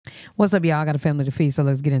What's up, y'all? I got a family to feed, so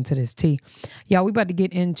let's get into this tea. Y'all, we about to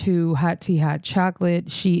get into hot tea, hot chocolate.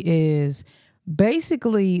 She is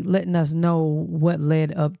basically letting us know what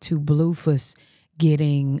led up to Blueface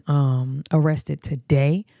getting arrested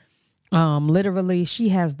today. Literally, she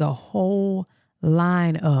has the whole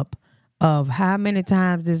lineup of how many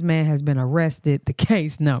times this man has been arrested, the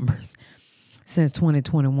case numbers since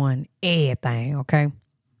 2021, everything, okay?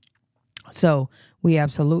 So we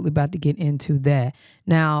absolutely about to get into that.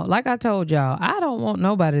 Now, like I told y'all, I don't want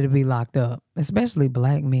nobody to be locked up, especially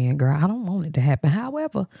black men, girl. I don't want it to happen.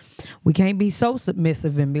 However, we can't be so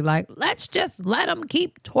submissive and be like, let's just let them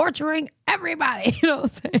keep torturing everybody. You know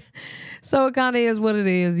what I'm saying? So it kind of is what it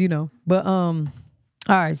is, you know. But, all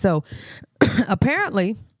right. So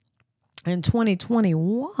apparently in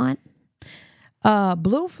 2021,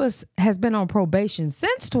 Blueface has been on probation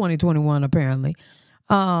since 2021, apparently.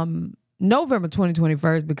 November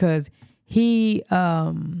 2021, because he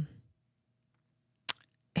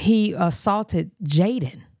assaulted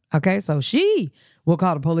Jaidyn. Okay, so she will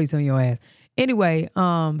call the police on your ass. Anyway,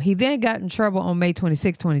 he then got in trouble on May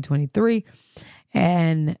 26, 2023,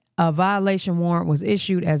 and a violation warrant was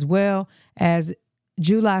issued as well as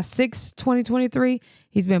July 6, 2023.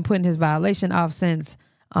 He's been putting his violation off since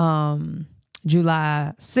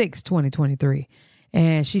July 6, 2023.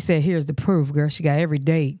 And she said, here's the proof, girl. She got every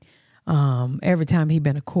date. Every time he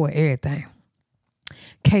been to court, everything,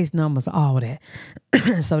 case numbers, all that.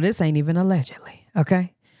 So this ain't even allegedly,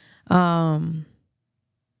 okay?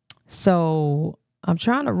 So I'm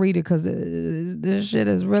trying to read it because this shit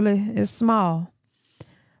is it's small.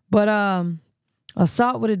 But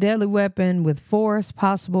assault with a deadly weapon with force,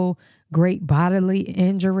 possible great bodily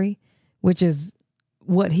injury, which is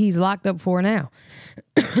what he's locked up for now.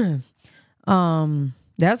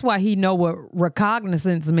 That's why he know what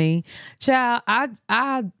recognizance mean. Child,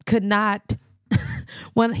 I could not,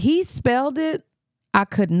 when he spelled it, I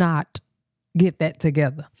could not get that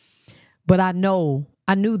together. But I knew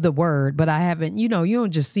the word, but I haven't, you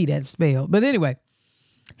don't just see that spelled. But anyway,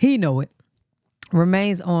 he know it.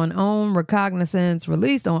 Remains on own recognizance,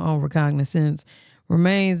 released on own recognizance,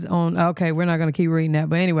 remains on, okay, we're not going to keep reading that.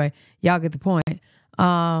 But anyway, y'all get the point.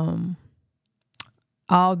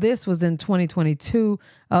 All this was in 2022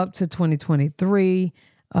 up to 2023.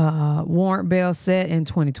 Warrant bail set in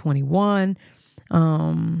 2021.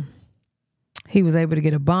 He was able to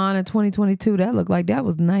get a bond in 2022. That looked like that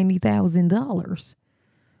was $90,000.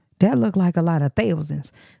 That looked like a lot of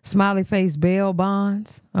thousands. Smiley face bail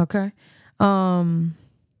bonds. Okay.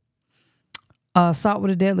 Assault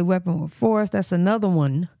with a deadly weapon with force. That's another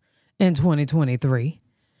one in 2023.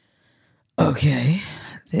 Okay.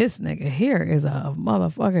 This nigga here is a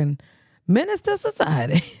motherfucking menace to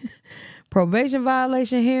society. Probation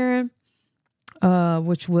violation hearing,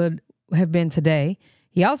 which would have been today.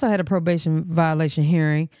 He also had a probation violation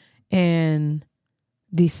hearing in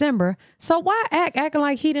December. So why acting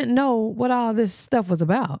like he didn't know what all this stuff was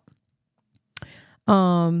about?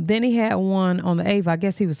 Then he had one on the 8th. I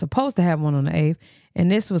guess he was supposed to have one on the 8th. And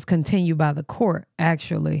this was continued by the court,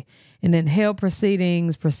 actually. And then held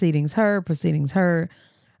proceedings heard.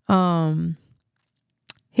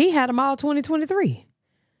 He had them all 2023.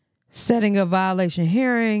 Setting a violation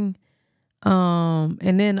hearing,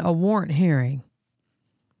 and then a warrant hearing.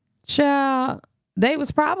 Child, they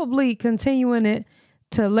was probably continuing it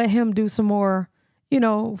to let him do some more,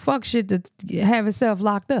 fuck shit to have himself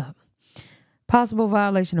locked up. Possible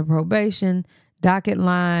violation of probation, docket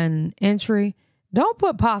line entry. Don't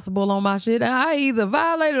put possible on my shit. I either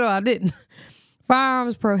violated or I didn't.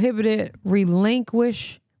 Firearms prohibited,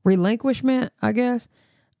 relinquishment, I guess.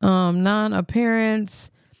 Non-appearance.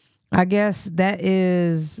 I guess that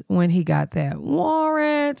is when he got that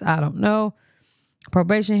warrant. I don't know.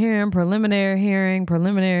 Probation hearing, preliminary hearing.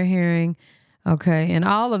 Okay. And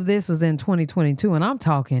all of this was in 2022. And I'm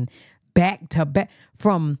talking back to back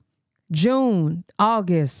from June,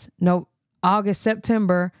 August,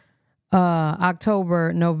 September,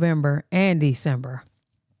 October, November, and December.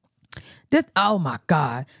 Oh my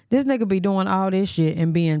God. This nigga be doing all this shit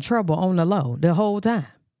and be in trouble on the low the whole time.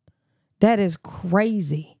 That is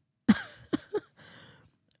crazy.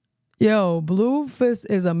 Yo, Blueface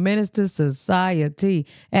is a menace to society.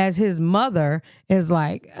 As his mother is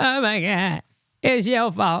like, oh my God, it's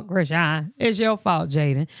your fault, Krishan. It's your fault,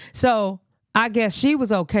 Jaidyn. So I guess she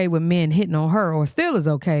was okay with men hitting on her, or still is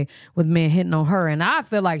okay with men hitting on her. And I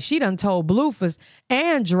feel like she done told Blueface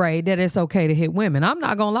and Dre that it's okay to hit women. I'm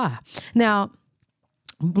not gonna lie. Now,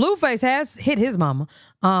 Blueface has hit his mama.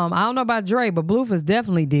 I don't know about Dre, but Blueface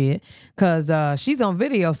definitely did, because she's on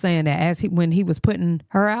video saying that when he was putting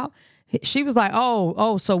her out, she was like,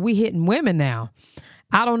 oh, so we hitting women now.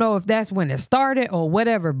 I don't know if that's when it started or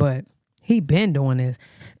whatever, but he been doing this.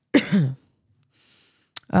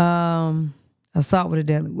 Assault with a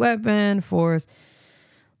deadly weapon, force,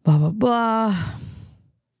 blah, blah, blah.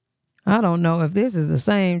 I don't know if this is the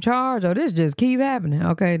same charge or this just keep happening.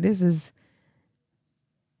 Okay, this is...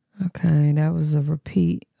 Okay, that was a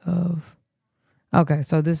repeat of... Okay,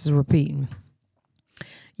 so this is repeating.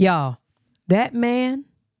 Y'all, that man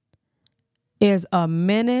is a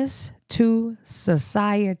menace to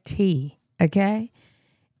society, okay?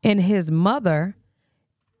 And his mother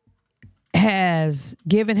has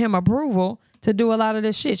given him approval to do a lot of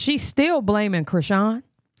this shit. She's still blaming Krishan.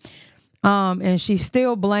 And she's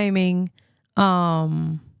still blaming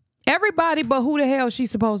everybody but who the hell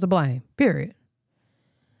she's supposed to blame, period.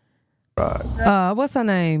 What's her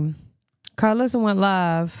name? Carlissa went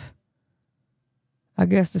live, I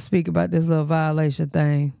guess, to speak about this little violation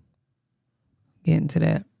thing. Get into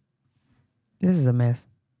that. This is a mess.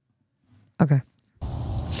 Okay.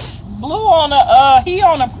 Blue on a he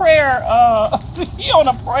on a prayer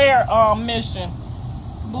mission.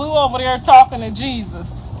 Blue over there talking to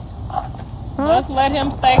Jesus. Let's let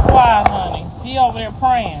him stay quiet, honey. He over there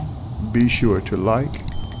praying. Be sure to like,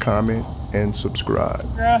 comment, and subscribe.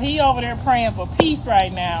 Girl, he over there praying for peace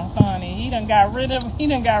right now, honey. He done got rid of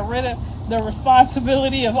the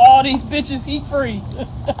responsibility of all these bitches. He free.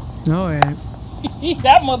 No, it ain't.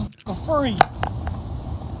 That motherfucker free.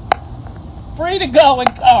 Free to go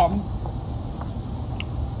and come.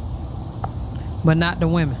 But not the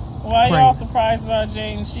women. Why y'all surprised about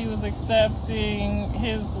Jaidyn? She was accepting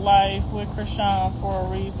his life with Krishan for a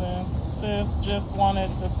reason. Sis just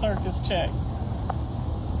wanted the circus checks.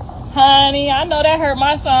 Honey, I know that hurt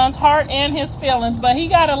my son's heart and his feelings, but he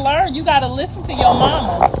gotta learn. You gotta listen to your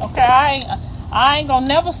mama. Okay, I ain't gonna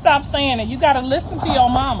never stop saying it. You gotta listen to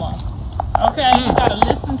your mama. Okay, you gotta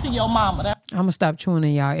listen to your mama. I'm gonna stop chewing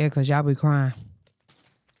in y'all ear because y'all be crying.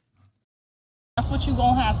 That's what you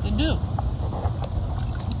gonna have to do.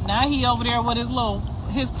 Now he over there with his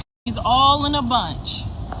he's all in a bunch.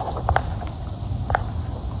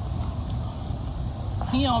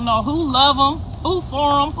 He don't know who love him, who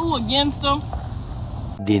for him, who against him.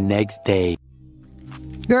 The next day.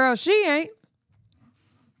 Girl, she ain't.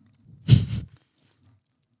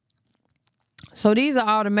 So these are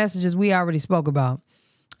all the messages we already spoke about.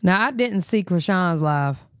 Now, I didn't see Krishan's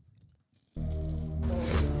live.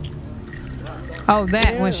 Oh,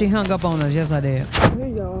 that, when she hung up on us. Yes, I did. Here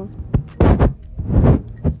y'all.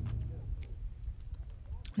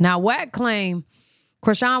 Now, Wack claimed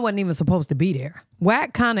Krishan wasn't even supposed to be there.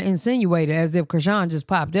 Wack kind of insinuated as if Krishan just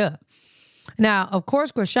popped up. Now, of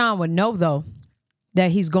course, Krishan would know, though,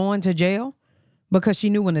 that he's going to jail because she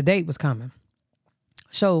knew when the date was coming.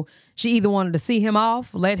 So she either wanted to see him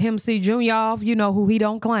off, let him see Junior off, you know, who he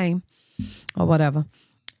don't claim or whatever.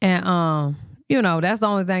 And, you know, that's the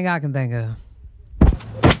only thing I can think of.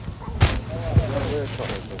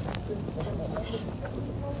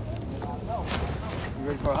 You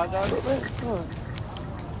ready for a hot dog?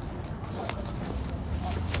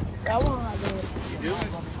 I want hot dog. You do? Yeah.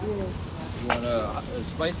 You want a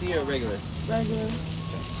spicy or regular? Regular.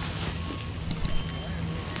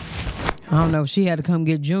 I don't know if she had to come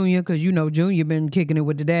get Junior because, you know, Junior been kicking it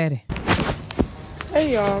with the daddy.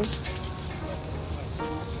 Hey, y'all.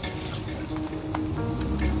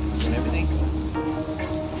 And everything?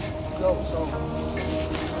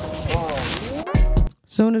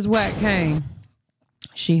 Soon as Wack came,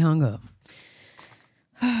 she hung up.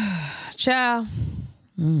 Child.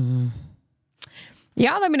 Y'all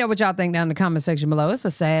let me know what y'all think down in the comment section below. It's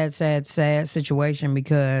a sad, sad, sad situation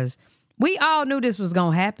because we all knew this was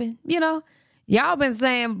going to happen, you know. Y'all been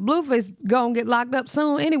saying Blueface going to get locked up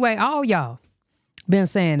soon. Anyway, all y'all been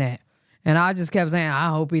saying that. And I just kept saying, I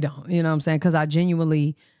hope he don't. You know what I'm saying? Because I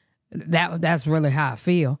genuinely, that's really how I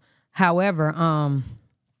feel. However,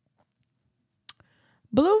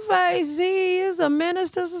 Blueface, he is a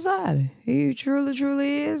menace to society. He truly,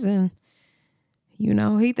 truly is. And, you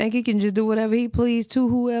know, he think he can just do whatever he please to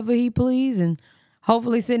whoever he please. And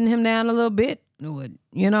hopefully sitting him down a little bit would,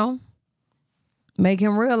 you know, make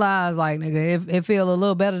him realize, like, nigga, it feel a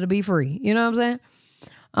little better to be free. You know what I'm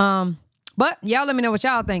saying? But y'all let me know what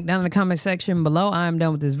y'all think down in the comment section below. I am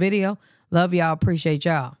done with this video. Love y'all. Appreciate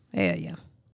y'all. Hell yeah.